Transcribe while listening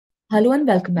Hello and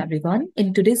welcome everyone.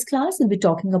 In today's class, we'll be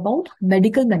talking about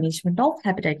medical management of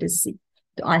hepatitis C.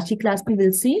 तो आज की class में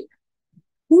we'll see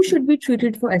who should be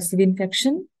treated for SCV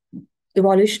infection,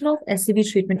 evaluation of SCV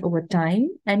treatment over time,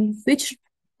 and which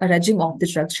regime of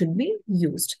the drug should be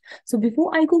used. So before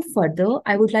I go further,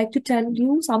 I would like to tell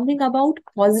you something about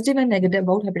positive and negative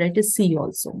about hepatitis C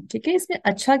also. ठीक है, इसमें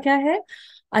अच्छा क्या है?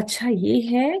 अच्छा ये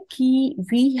है कि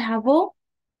we have a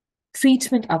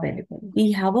treatment available.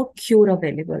 We have a cure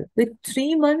available with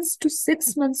 3 months to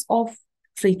 6 months of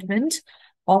treatment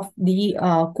of the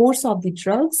course of the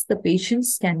drugs. The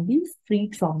patients can be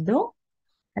freed from the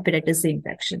hepatitis C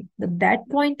infection. That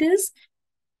point is,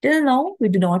 till now, we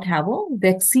do not have a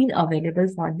vaccine available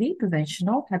for the prevention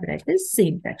of hepatitis C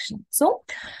infection. So,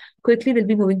 quickly, we'll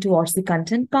be moving towards the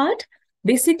content part.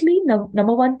 Basically,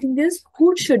 number one thing is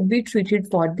who should be treated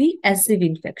for the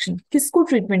SCV infection. किसको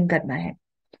treatment करना है?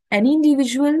 Any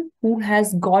individual who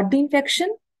has got the infection,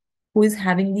 who is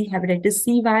having the hepatitis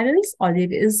C virus, or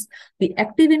there is the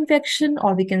active infection,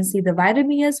 or we can see the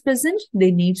viremia is present,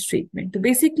 they need treatment. So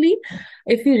basically,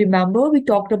 if you remember, we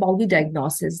talked about the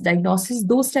diagnosis. Diagnosis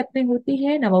दो step में होती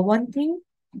है. Number one thing,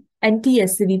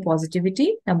 anti-SCV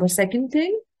positivity. Number second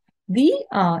thing, the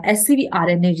SCV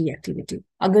RNA reactivity.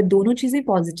 अगर दोनों चीजें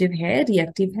positive है,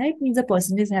 reactive है, it means the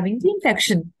person is having the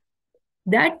infection.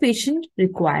 That patient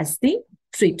requires the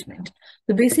treatment.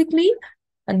 So basically,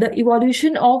 the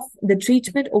evolution of the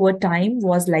treatment over time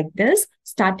was like this.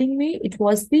 Starting May, it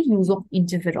was the use of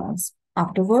interferons.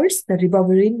 Afterwards, the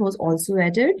ribavirin was also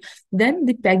added. Then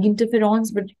the PEG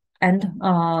interferons and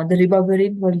the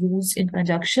ribavirin were used in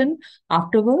conjunction.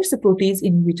 Afterwards, the protease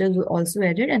inhibitors were also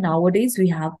added. And nowadays, we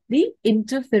have the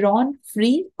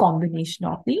interferon-free combination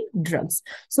of the drugs.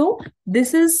 So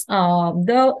this is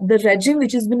the regime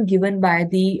which has been given by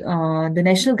the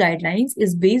national guidelines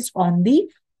is based on the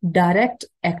direct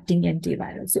acting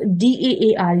antivirals. So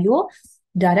DAA are your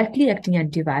directly acting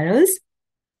antivirals.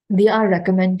 They are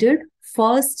recommended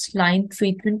first line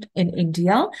treatment in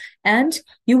India, and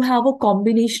you have a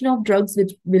combination of drugs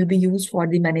which will be used for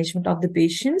the management of the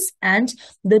patients, and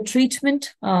the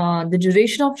treatment, the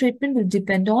duration of treatment will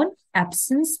depend on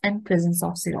absence and presence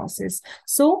of cirrhosis.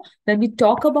 So when we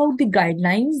talk about the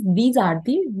guidelines, these are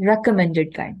the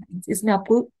recommended guidelines. इसमें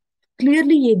आपको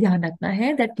clearly ये ध्यान रखना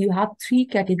है that you have 3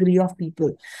 category of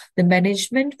people. The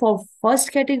management for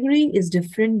first category is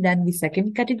different than the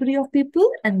second category of people,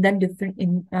 and then different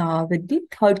in with the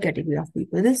third category of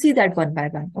people. We'll see that one by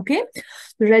one. Okay.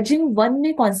 Regime 1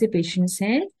 में कौन से patients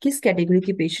हैं, किस category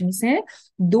के patients हैं?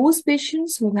 Those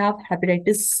patients who have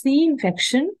hepatitis C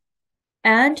infection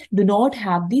and do not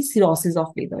have the cirrhosis of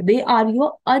liver. They are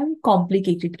your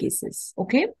uncomplicated cases.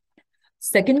 Okay.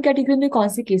 Second category में कौन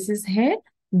से cases हैं?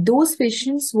 Those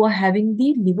patients who are having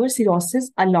the liver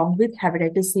cirrhosis along with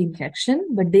hepatitis C infection,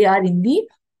 but they are in the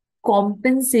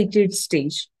compensated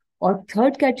stage. Or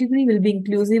third category will be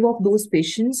inclusive of those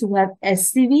patients who have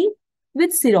SCV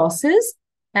with cirrhosis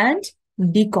and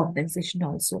decompensation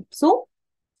also. So,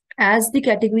 as the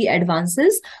category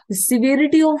advances, the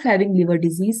severity of having liver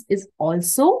disease is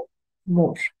also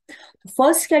more.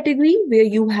 First category, where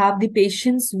you have the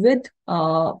patients with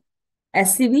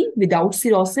SCV without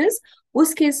cirrhosis,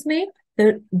 उस case में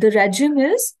the regime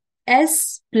is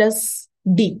S plus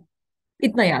D.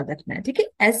 इतना याद रखना है, ठीक है?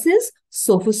 S is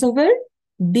sofosbuvir,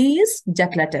 D is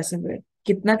jaclatassivir.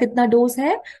 कितना कितना डोज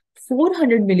है?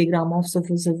 400 milligram of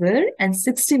sofosbuvir and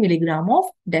 60 milligram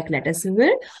of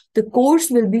jaclatassivir. The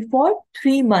course will be for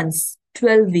 3 months,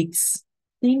 12 weeks.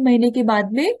 3 महीने के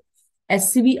बाद में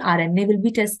SCV RNA will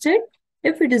be tested.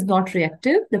 If it is not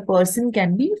reactive, the person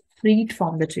can be freed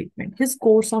from the treatment. His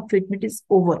course of treatment is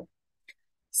over.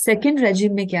 Second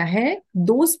regime में क्या है?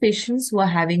 Those patients who are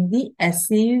having the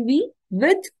SCV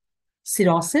with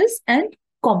cirrhosis and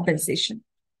compensation.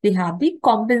 They have the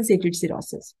compensated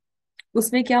cirrhosis.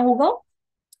 उसमें क्या होगा?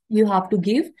 You have to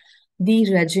give the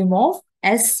regime of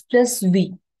S plus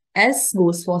V. S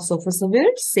goes for sofosbuvir,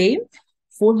 same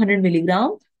 400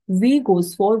 milligram. V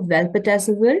goes for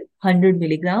velpatasvir, 100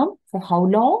 milligram. For how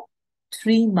long?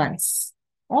 3 months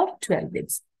or 12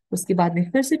 weeks. उसके बाद में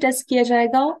फिर से test किया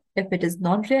जाएगा. If it is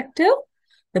non-reactive,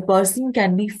 the person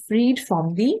can be freed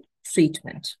from the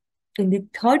treatment. In the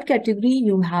third category,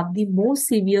 you have the most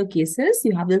severe cases.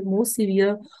 You have the most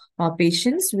severe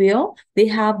patients where they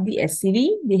have the SCV,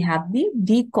 they have the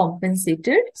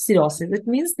decompensated cirrhosis. It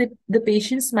means that the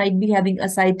patients might be having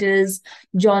ascites,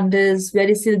 jaundice,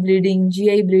 varicose bleeding,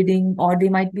 GI bleeding, or they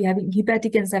might be having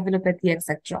hepatic encephalopathy,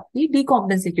 etc. ये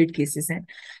decompensated cases हैं.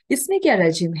 इसमें क्या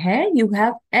regime है? You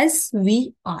have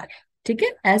SVR. ठीक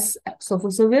है? S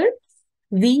sofosbuvir,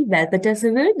 V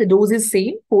velpatasvir. The dose is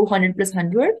same, 400 plus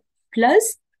 100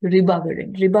 plus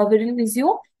ribavirin. Ribavirin is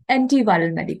your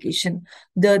antiviral medication.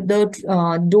 The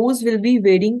dose will be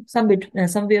varying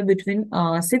somewhere between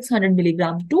 600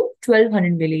 milligram to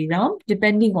 1200 milligram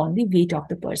depending on the weight of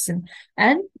the person.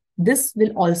 And this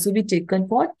will also be taken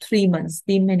for 3 months.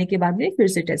 3 महीने के बाद में फिर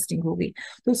से testing होगी.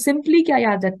 तो simply क्या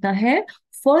याद रखना है?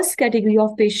 First category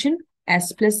of patient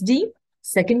S plus D,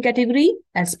 second category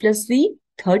S plus V,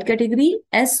 third category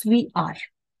SVR.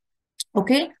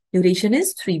 Okay, duration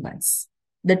is 3 months.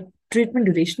 The treatment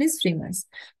duration is 3 months.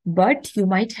 But you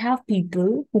might have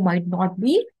people who might not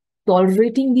be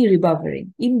tolerating the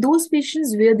ribavirin. In those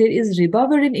patients where there is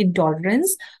ribavirin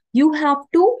intolerance, you have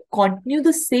to continue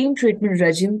the same treatment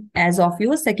regime as of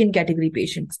your second category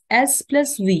patients, S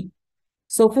plus V.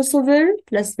 Sofosbuvir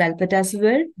plus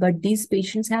valproatasvir, but these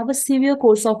patients have a severe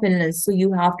course of illness, so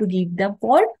you have to give them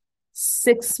for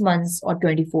 6 months or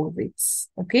 24 weeks.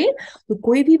 Okay, तो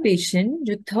कोई भी patient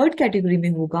जो third category में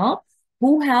होगा,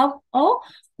 who have a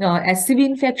SCV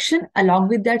infection along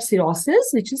with that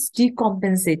cirrhosis which is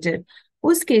decompensated,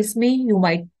 उस case में you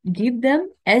might give them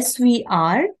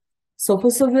SVR,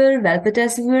 sofosbuvir,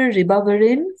 valproatasvir,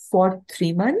 ribavirin for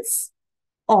 3 months.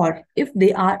 Or if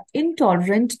they are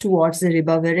intolerant towards the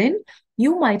ribavirin,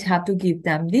 you might have to give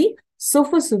them the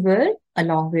sofosbuvir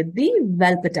along with the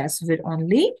valproatasvir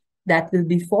only. That will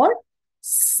be for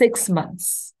 6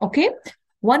 months. Okay.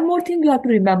 One more thing you have to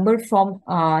remember from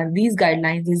these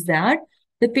guidelines is that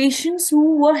the patients who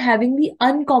were having the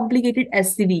uncomplicated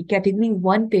SCV, category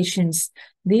 1 patients,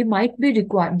 they might be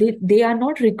required, they are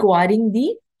not requiring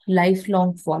the lifelong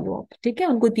follow-up. ठीक है,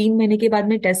 उनको 3 महीने के बाद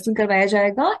में testing करवाया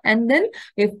जाएगा, and then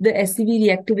if the SCV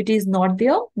reactivity is not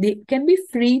there, they can be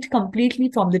freed completely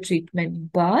from the treatment.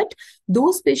 But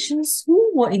those patients who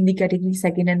were in the category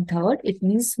 2nd and 3rd, it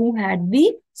means who had the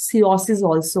cirrhosis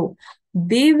also,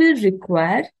 they will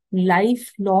require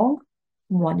lifelong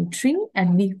monitoring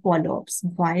and the follow-ups.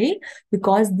 Why?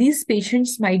 Because these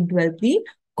patients might develop the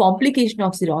complication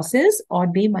of cirrhosis or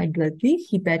they might develop the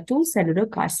hepatocellular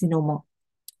carcinoma.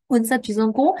 उन सब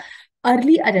चीजों को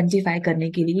early identify करने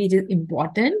के लिए it is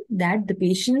important that the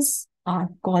patients are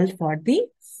called for the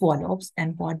follow-ups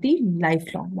and for the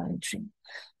lifelong monitoring.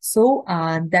 So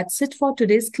that's it for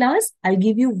today's class. I'll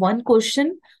give you one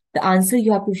question. The answer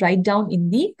you have to write down in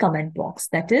the comment box.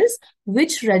 That is,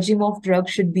 which regime of drug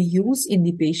should be used in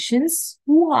the patients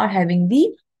who are having the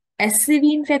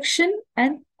SCV infection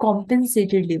and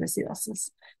compensated liver cirrhosis?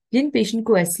 Jin patient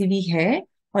को SCV है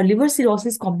or liver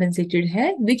cirrhosis compensated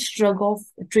hai, which drug of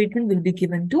treatment will be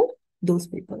given to those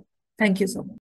people? Thank you so much.